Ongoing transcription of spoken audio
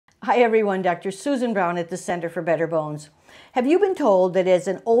Hi everyone, Dr. Susan Brown at the Center for Better Bones. Have you been told that as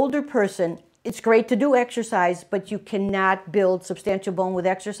an older person, it's great to do exercise, but you cannot build substantial bone with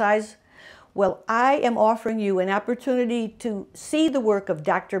exercise? Well, I am offering you an opportunity to see the work of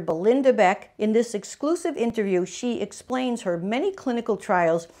Dr. Belinda Beck. In this exclusive interview, she explains her many clinical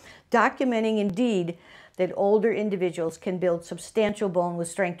trials documenting indeed that older individuals can build substantial bone with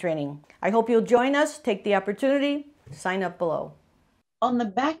strength training. I hope you'll join us. Take the opportunity. Sign up below. On the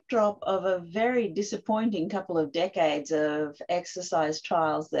backdrop of a very disappointing couple of decades of exercise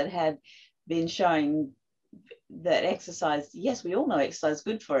trials that had been showing that exercise, yes, we all know exercise is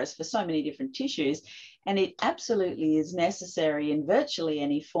good for us for so many different tissues, and it absolutely is necessary in virtually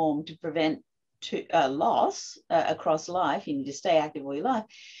any form to prevent loss across life. You need to stay active all your life.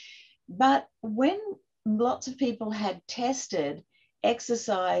 But when lots of people had tested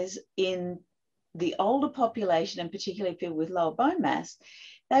exercise in the older population, and particularly people with lower bone mass,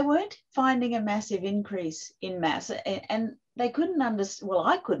 they weren't finding a massive increase in mass. And they couldn't understand, well,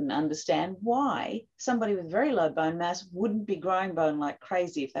 I couldn't understand why somebody with very low bone mass wouldn't be growing bone like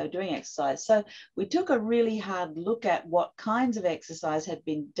crazy if they were doing exercise. So we took a really hard look at what kinds of exercise had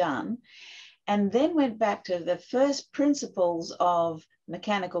been done, and then went back to the first principles of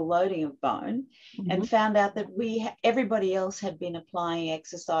mechanical loading of bone and found out that everybody else had been applying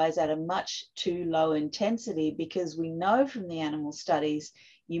exercise at a much too low intensity, because we know from the animal studies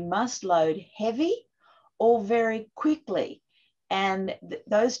you must load heavy or very quickly. And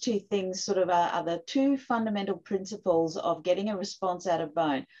those two things sort of are the two fundamental principles of getting a response out of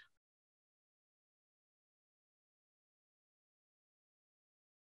bone.